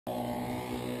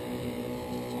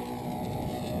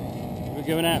We're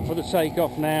going out for the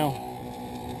takeoff now.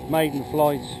 Maiden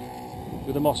flight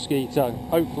with a Mosquito.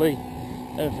 Hopefully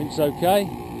everything's okay.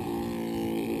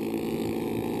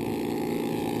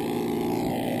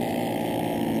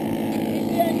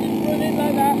 Keep the engines running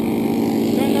like that.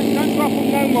 Don't drop them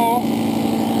no more.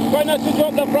 Try not to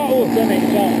drop the throttle, done it,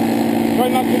 so. Try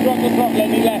not to drop the throttle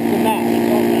any less than that.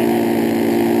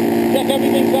 Check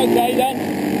everything's okay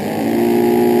then.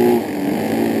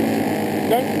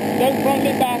 Don't throttle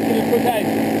it back and put out.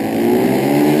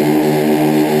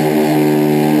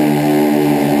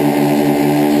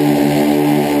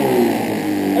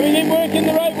 Everything working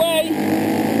the right way?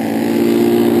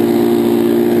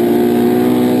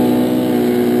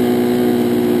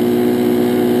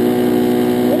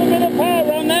 Put a bit of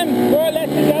power on them. Right,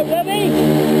 let's go. Ready?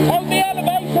 Hold the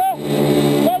elevator.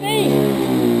 Ready?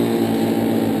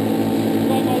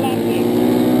 Like my landing.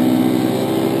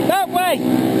 That way.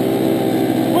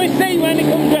 We'll see when it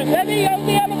comes up. Ready? Hold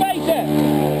the elevator.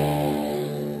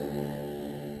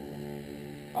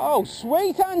 Oh,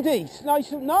 sweet, Andy.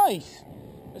 Nice.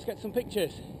 Let's get some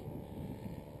pictures.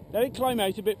 Let it climb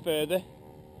out a bit further.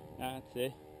 That's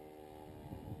it.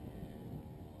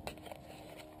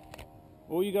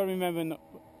 All you got to remember,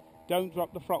 don't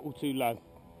drop the throttle too low.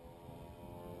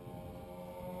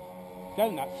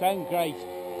 Don't that sound great?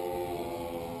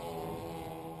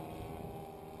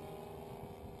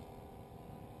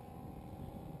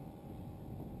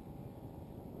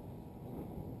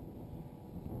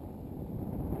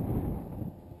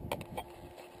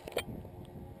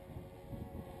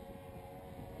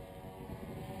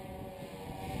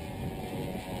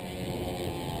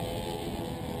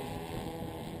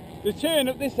 The turn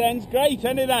up this end's great,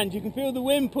 isn't it, and you can feel the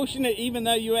wind pushing it even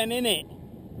though you ain't in it.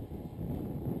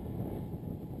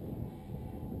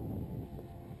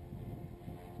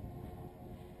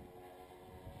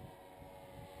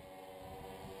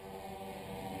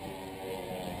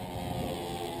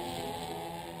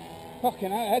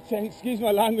 Fucking hell, that sounds, excuse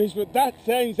my language, but that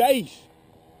sounds ace.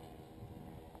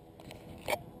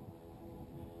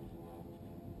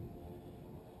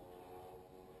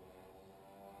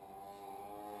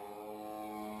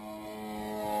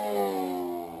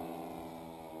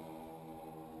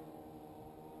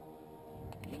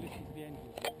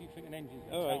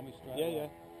 All right. Yeah.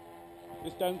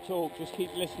 Just don't talk, just keep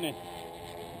listening.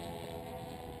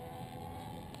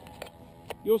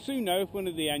 You'll soon know if one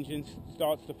of the engines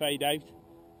starts to fade out.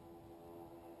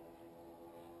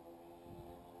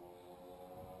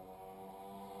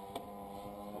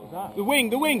 What was that? The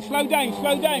wing, slow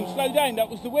down. That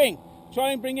was the wing.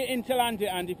 Try and bring it in to land it,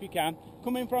 Andy, if you can.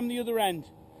 Come in from the other end.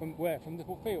 From where? From the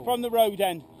field? From the road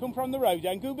end. Come from the road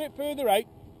end, go a bit further out.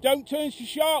 Don't turn so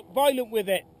sharp, violent with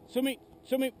it.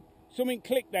 Something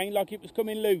clicked then like it was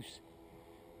coming loose.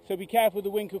 So be careful, the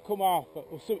wing could come off.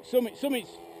 Or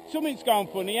something's gone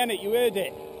funny, ain't it? You heard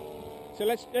it. So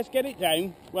let's get it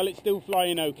down while it's still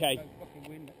flying okay. No fucking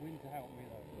wind to help me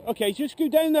though. Okay, just go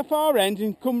down the far end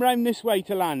and come round this way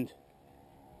to land.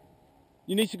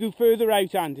 You need to go further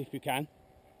out, Andy, if you can.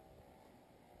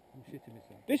 I'm shitting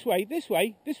myself. This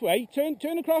way.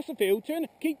 Turn across the field.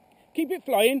 Keep it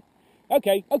flying.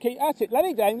 Okay, that's it. Let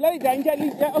it down.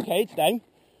 Okay, it's down.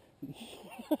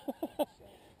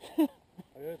 I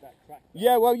heard that crack.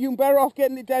 Yeah, well, you're better off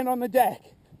getting it down on the deck.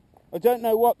 I don't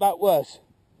know what that was.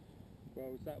 Well,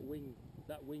 it was that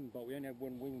wing bolt. We only had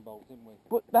one wing bolt, didn't we?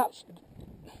 But that's...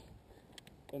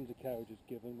 Undercarriage was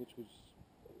given, which was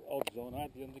odds on. I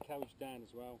had the undercarriage down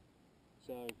as well.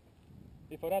 So,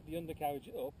 if I'd had the undercarriage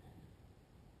up,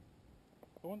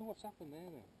 I wonder what's happened there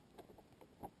then.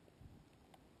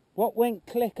 What went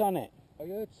click on it? I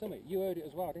heard something. You heard it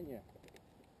as well, didn't you?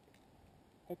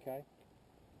 Okay.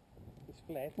 It's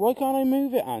fled. Why can't I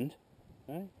move it, And?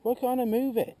 Eh? Why can't I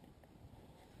move it?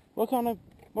 Why can't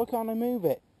I move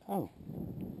it? Oh.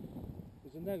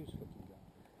 There's a nose fucking down.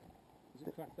 Does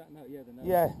it crack that nose? Yeah, the nose.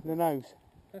 Yeah, the nose.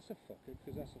 That's a fucker,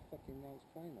 because that's a fucking nice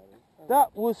plane, that is. Oh.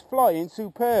 That was flying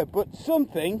superb, but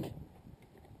something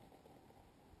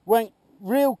went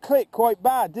real click quite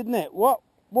bad, didn't it? What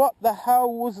the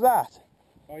hell was that?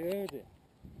 I heard it.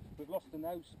 We've lost the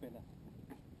nose spinner.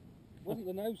 Wasn't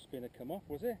the nose spinner come off,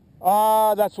 was it?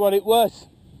 Ah, that's what it was.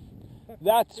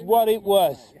 That's what it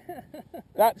was.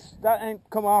 That ain't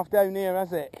come off down here,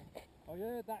 has it? I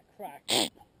heard that crack,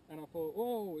 and I thought,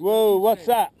 Whoa, what's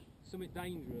that? Something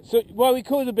dangerous. So, well, it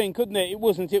could have been, couldn't it? It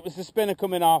wasn't. It was the spinner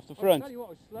coming off the front. I'll tell you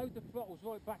what, I slowed the throttles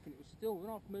right back, and it was still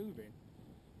not moving.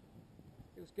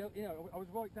 It was I was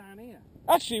right down here.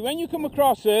 Actually, when you come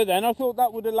across her, then I thought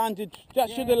that would have landed. That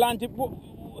should have landed.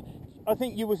 I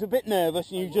think you was a bit nervous,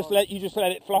 and you just let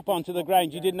it flop onto the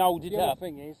ground. You didn't hold it up. up. The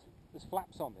thing is, there's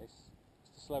flaps on this.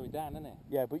 It's to slow it down, isn't it?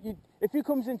 Yeah, but if he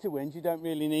comes into wind, you don't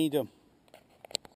really need them.